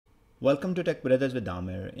Welcome to Tech Brothers with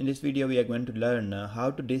Amir. In this video, we are going to learn how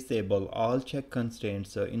to disable all check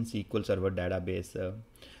constraints in SQL Server Database.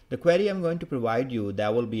 The query I'm going to provide you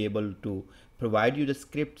that will be able to provide you the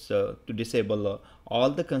scripts to disable all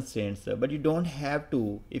the constraints, but you don't have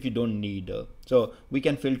to if you don't need. So we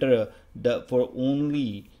can filter for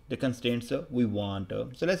only the constraints we want.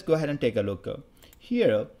 So let's go ahead and take a look.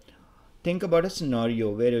 Here, think about a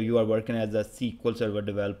scenario where you are working as a SQL Server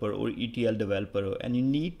developer or ETL developer, and you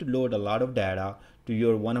need to load a lot of data to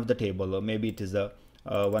your one of the table, or maybe it is a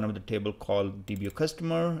one of the table called DBA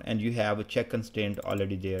customer, and you have a check constraint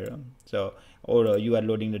already there. So, or you are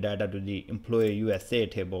loading the data to the employee USA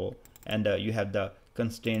table, and you have the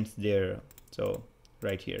constraints there. So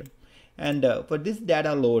right here. And for this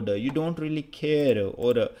data load, you don't really care,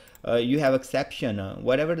 or you have exception.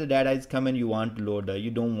 Whatever the data is coming, you want to load.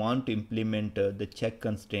 You don't want to implement the check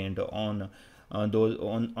constraint on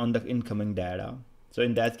the incoming data. So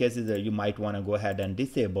in that case, you might want to go ahead and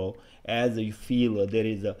disable as you feel there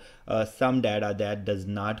is some data that does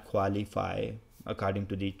not qualify according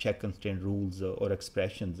to the check constraint rules or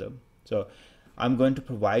expressions. So I'm going to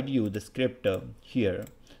provide you the script here.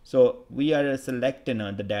 So we are selecting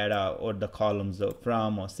the data or the columns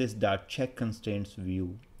from sys.checkConstraints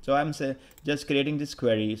view. So I'm just creating this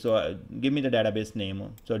query. So give me the database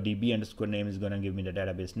name. So DB underscore name is going to give me the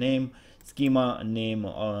database name. Schema name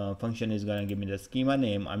function is going to give me the schema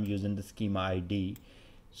name. I'm using the schema ID.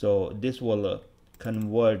 So this will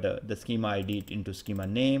convert the schema ID into schema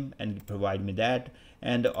name and provide me that.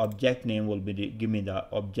 And the object name will be give me the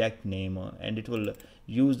object name, and it will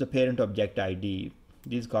use the parent object ID.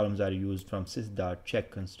 These columns are used from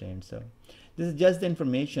sys.checkConstraints. This is just the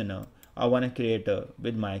information I want to create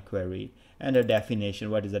with my query, and a definition.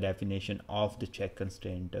 What is the definition of the check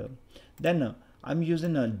constraint? Then I'm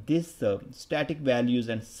using this static values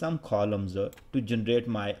and some columns to generate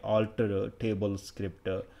my alter table script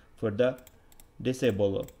for the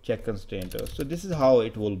disable check constraint. So this is how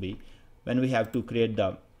it will be when we have to create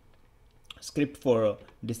the script for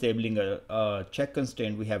disabling a check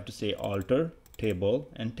constraint. We have to say alter table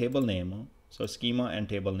and table name. So schema and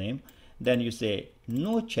table name. Then you say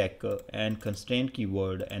no check and constraint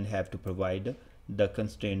keyword and have to provide the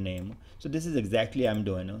constraint name. So this is exactly I'm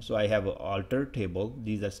doing. So I have alter table.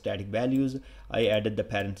 These are static values. I added the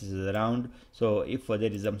parentheses around. So if there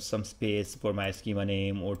is some space for my schema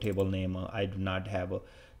name or table name, I do not have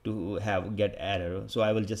to get error. So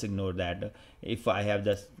I will just ignore that. If I have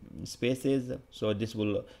the spaces, so this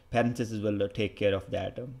will parentheses will take care of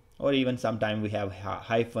that. Or even sometime we have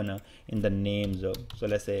hyphen in the names. So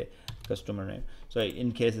let's say customer name. So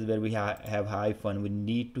in cases where we have hyphen, we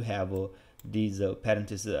need to have these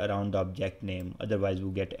parentheses around the object name, otherwise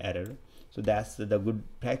we'll get error. So that's the good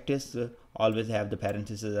practice. Always have the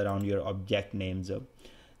parentheses around your object names.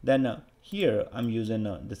 Then here I'm using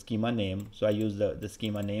the schema name. So I use the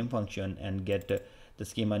schema name function and get the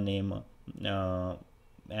schema name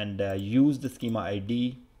and use the schema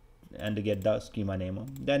ID and get the schema name.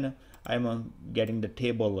 Then I'm getting the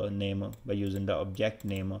table name by using the object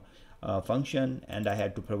name function, and I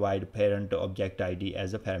had to provide parent object ID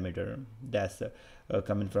as a parameter. That's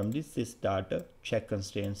coming from this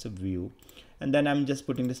sys.checkConstraints view. And then I'm just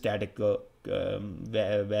putting the static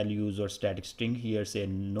values or static string here, say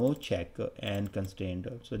no check and constraint.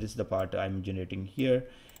 So this is the part I'm generating here.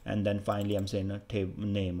 And then finally I'm saying a table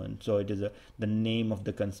name, and so it is the name of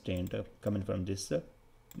the constraint coming from this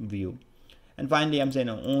view. And finally I'm saying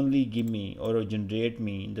only give me or generate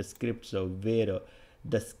me the scripts where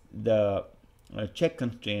the check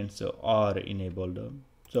constraints are enabled.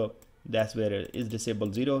 So that's where it is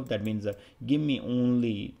disabled 0. That means give me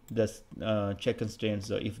only the check constraints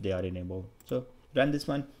if they are enabled. So run this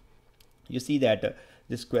one. You see that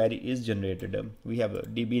this query is generated. We have a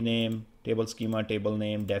DB name, table schema, table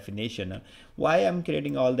name, definition. Why I'm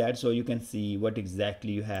creating all that? So you can see what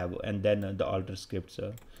exactly you have, and then the alter scripts.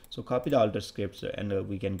 So copy the alter scripts, and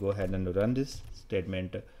we can go ahead and run this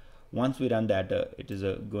statement. Once we run that, it is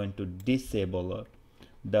going to disable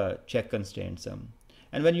the check constraints.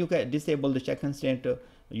 And when you can disable the check constraint,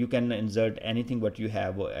 you can insert anything what you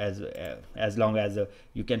have as long as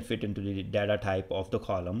you can fit into the data type of the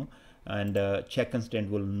column, and check constraint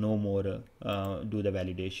will no more do the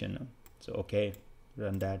validation. So okay,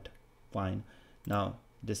 run that, fine. Now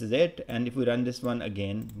this is it, and if we run this one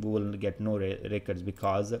again, we will get no records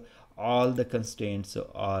because all the constraints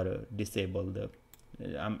are disabled.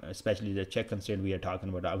 Especially the check constraint we are talking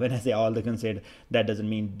about. When I say all the constraint, that doesn't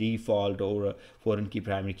mean default or foreign key,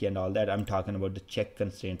 primary key and all that. I'm talking about the check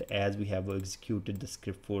constraint as we have executed the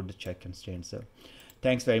script for the check constraints.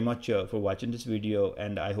 Thanks very much for watching this video,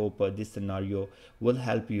 and I hope this scenario will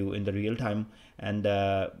help you in the real time. And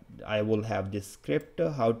I will have this script,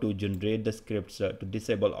 how to generate the scripts to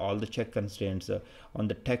disable all the check constraints on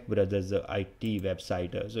the TechBrothersIT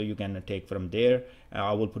website, so you can take from there.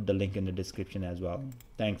 I will put the link in the description as well.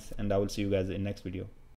 Thanks, and I will see you guys in next video.